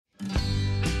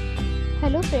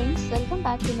Hello friends, welcome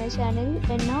back to my channel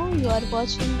and now you are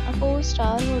watching a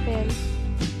 4-star hotel.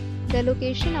 The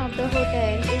location of the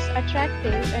hotel is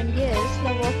attractive and guests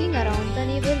love walking around the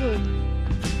neighborhood.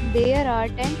 There are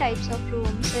 10 types of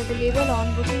rooms available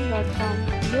on booking.com.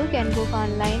 You can book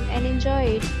online and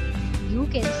enjoy it. You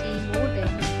can see more than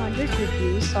 100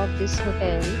 reviews of this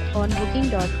hotel on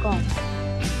booking.com.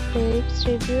 Its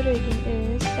review rating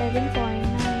is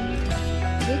 7.9,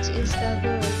 which is the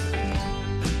good.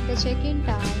 The check-in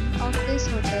time of this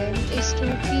hotel is 2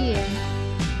 p.m.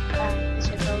 and the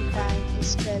check-out time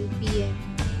is 12 p.m.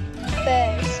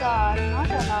 Pets are not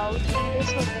allowed in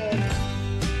this hotel.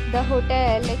 The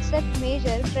hotel accepts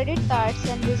major credit cards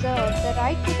and reserves the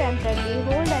right to temporarily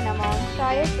hold an amount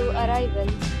prior to arrival.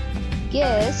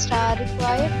 Guests are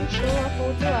required to show a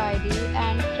photo ID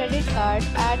and credit card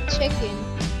at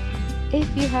check-in. If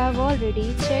you have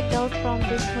already checked out from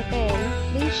this hotel,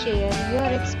 please share your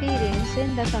experience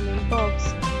in the comment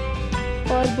box.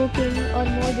 For booking or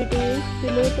more details,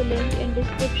 below the link in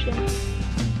description.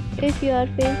 If you are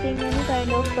facing any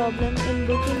kind of problem in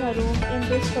booking a room in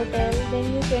this hotel,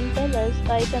 then you can tell us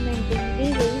by commenting.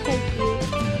 We will help you.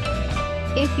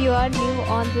 If you are new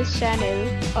on this channel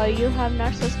or you have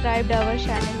not subscribed our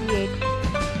channel yet,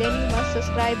 then you must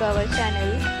subscribe our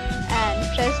channel and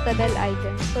press the bell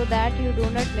icon so that you do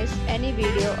not miss any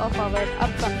video of our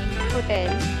upcoming hotel.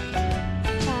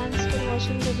 Thanks for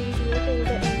watching the video till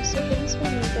the end. So friends,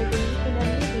 will meet again in a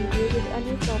new video with a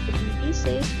new property. Be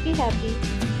safe, be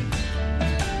happy.